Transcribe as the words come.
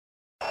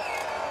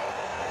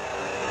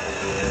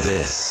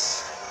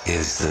This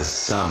is the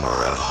summer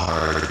of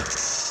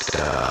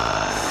Hardstyle.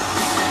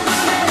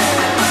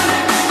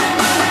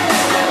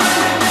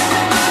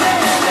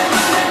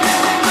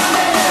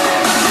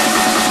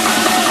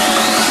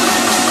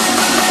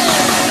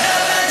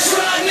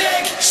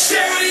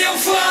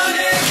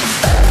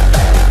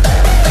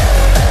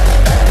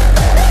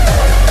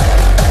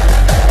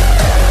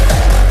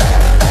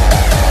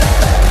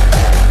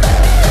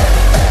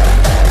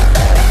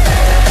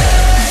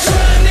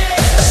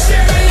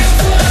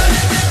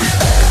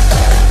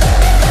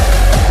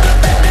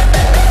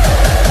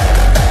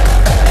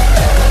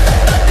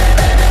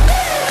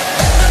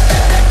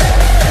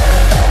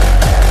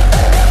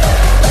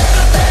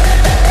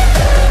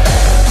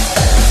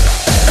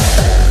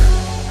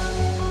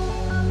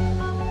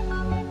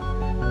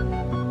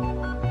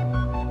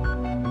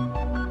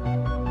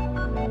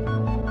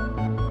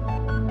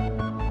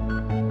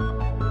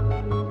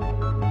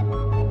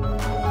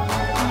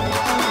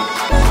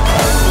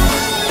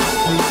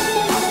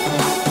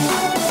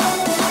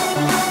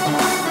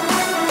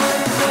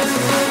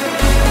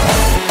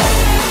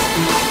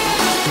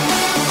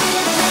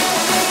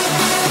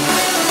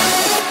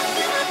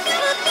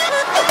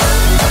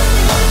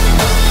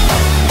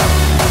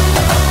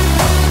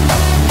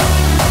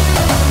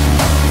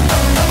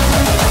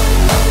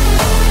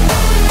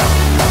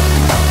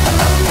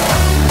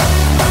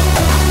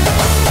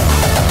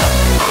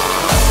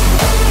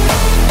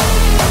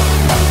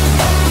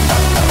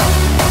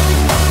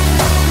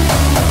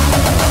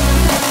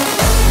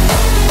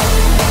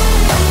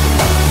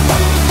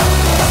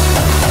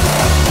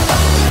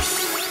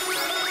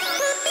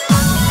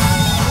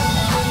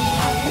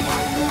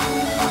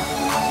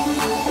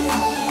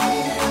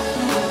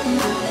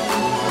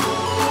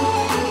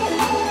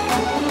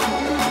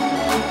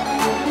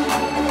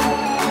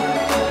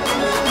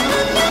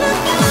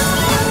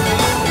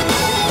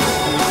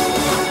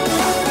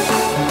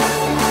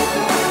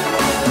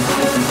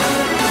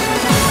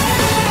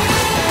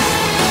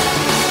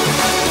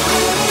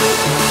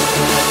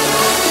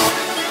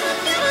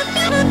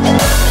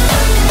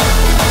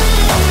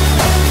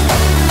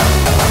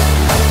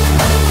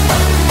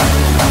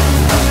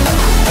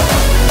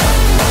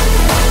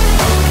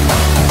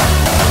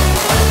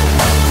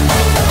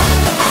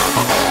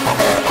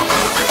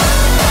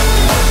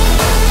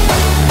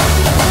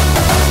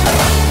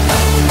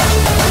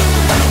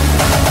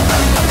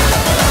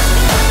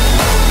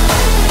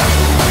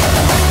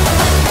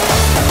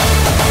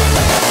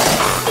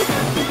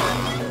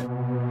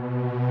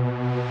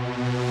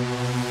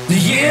 The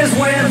years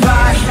went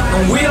by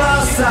and we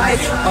lost sight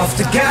of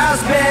the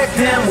guys back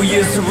then. We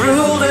used to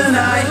rule the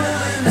night,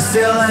 and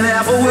still I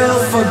never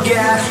will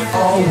forget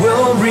or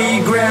will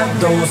regret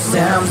those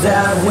times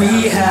that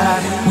we had.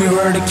 We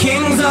were the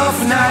kings of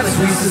night as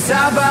we stood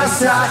side by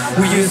side.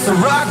 We used to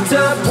rock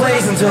the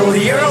place until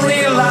the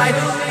early light.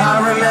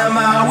 I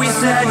remember how we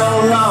sang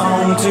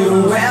along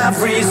to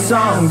every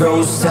song.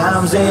 Those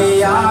times,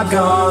 they are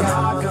gone,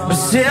 but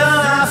still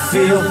I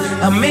feel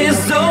I miss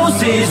those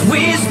days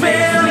we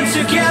spent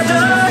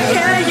together,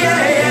 yeah,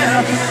 yeah,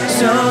 yeah.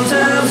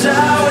 Sometimes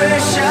I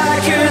wish I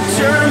could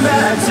turn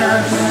back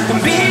time and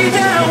be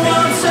there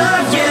once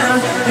again.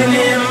 And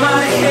in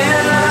my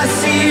head I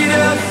see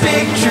the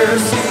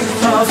pictures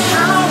of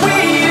how we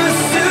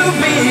used to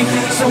be.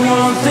 So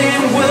one thing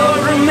will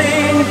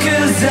remain,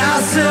 'cause I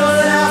still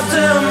have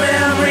the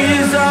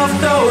memories of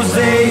those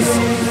days.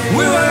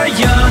 We were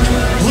young,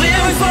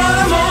 living for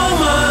the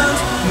moment,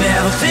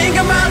 never think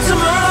about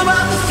tomorrow,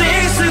 about the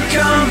things to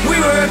come. We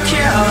were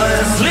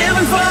careless,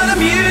 living for the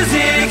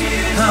music,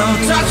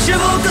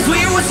 untouchable 'cause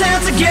we were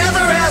sent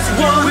together as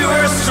one. We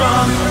were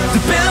strong,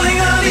 depending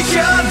on each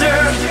other.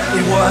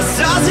 It was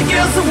us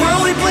against the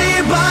world, we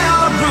played by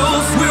our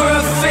rules. We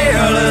were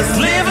fearless,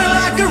 living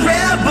like a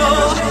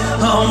rebel,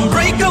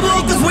 unbreakable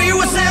 'cause we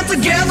were sent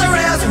together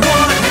as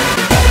one.